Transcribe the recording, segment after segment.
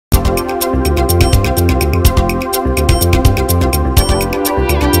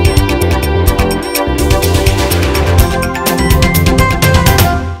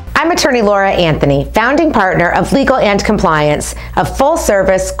Attorney Laura Anthony, founding partner of Legal and Compliance, a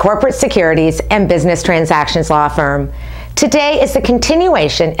full-service corporate securities and business transactions law firm. Today is the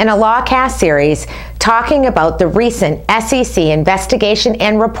continuation in a LawCast series talking about the recent SEC investigation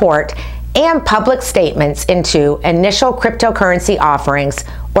and report and public statements into initial cryptocurrency offerings,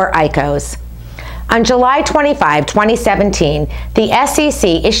 or ICOs. On July 25, 2017, the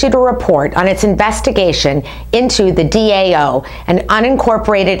SEC issued a report on its investigation into the DAO, an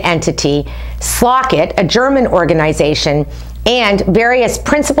unincorporated entity, Slock.it, a German organization, and various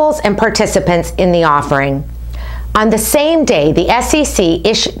principals and participants in the offering. On the same day the SEC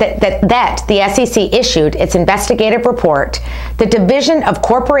issued its investigative report, the Division of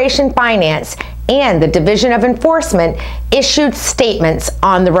Corporation Finance and the Division of Enforcement issued statements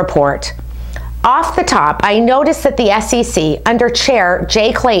on the report. Off the top, I noticed that the SEC, under Chair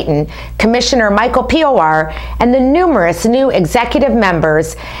Jay Clayton, Commissioner Michael Piwowar, and the numerous new executive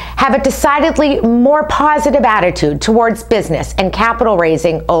members have a decidedly more positive attitude towards business and capital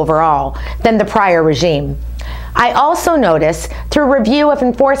raising overall than the prior regime. I also notice, through review of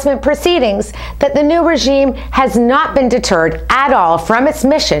enforcement proceedings, that the new regime has not been deterred at all from its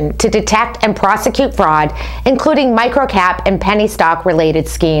mission to detect and prosecute fraud, including microcap and penny stock related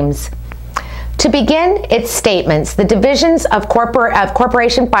schemes. To begin its statements, the Divisions of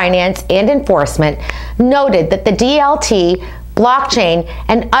Corporation Finance and Enforcement noted that the DLT, blockchain,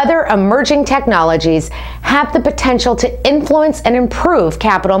 and other emerging technologies have the potential to influence and improve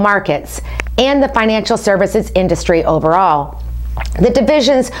capital markets and the financial services industry overall. The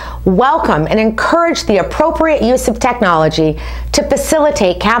divisions welcome and encourage the appropriate use of technology to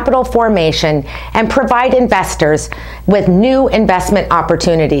facilitate capital formation and provide investors with new investment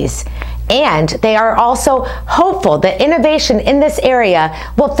opportunities. And they are also hopeful that innovation in this area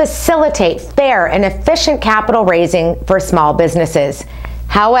will facilitate fair and efficient capital raising for small businesses.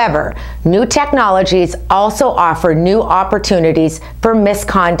 However, new technologies also offer new opportunities for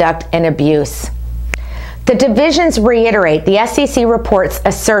misconduct and abuse. The divisions reiterate the SEC report's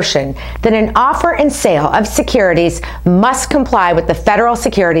assertion that an offer and sale of securities must comply with the federal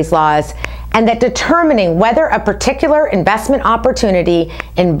securities laws, and that determining whether a particular investment opportunity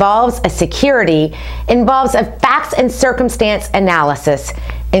involves a security involves a facts and circumstance analysis,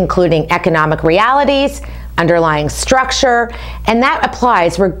 including economic realities, underlying structure, and that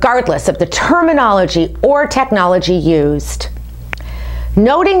applies regardless of the terminology or technology used.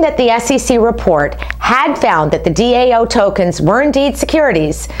 Noting that the SEC report had found that the DAO tokens were indeed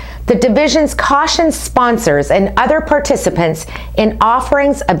securities, the divisions cautioned sponsors and other participants in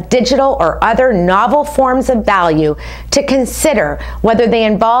offerings of digital or other novel forms of value to consider whether they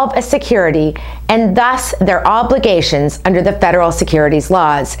involve a security and thus their obligations under the federal securities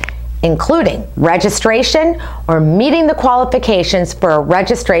laws, including registration or meeting the qualifications for a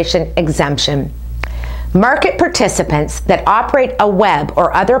registration exemption. Market participants that operate a web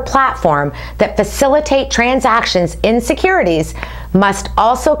or other platform that facilitate transactions in securities must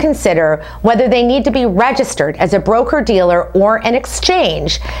also consider whether they need to be registered as a broker-dealer or an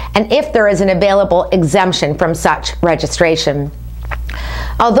exchange, and if there is an available exemption from such registration.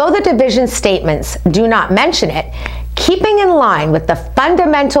 Although the division's statements do not mention it, keeping in line with the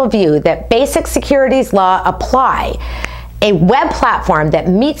fundamental view that basic securities law apply, a web platform that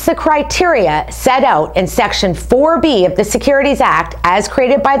meets the criteria set out in Section 4B of the Securities Act as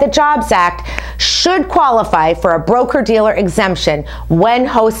created by the Jobs Act should qualify for a broker-dealer exemption when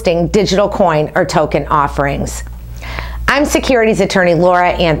hosting digital coin or token offerings. I'm securities attorney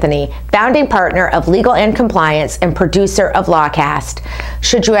Laura Anthony, founding partner of Legal and Compliance and producer of LawCast.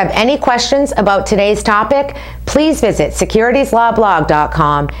 Should you have any questions about today's topic, please visit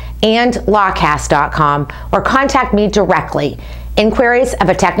securitieslawblog.com and lawcast.com or contact me directly. Inquiries of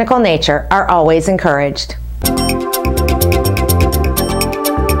a technical nature are always encouraged.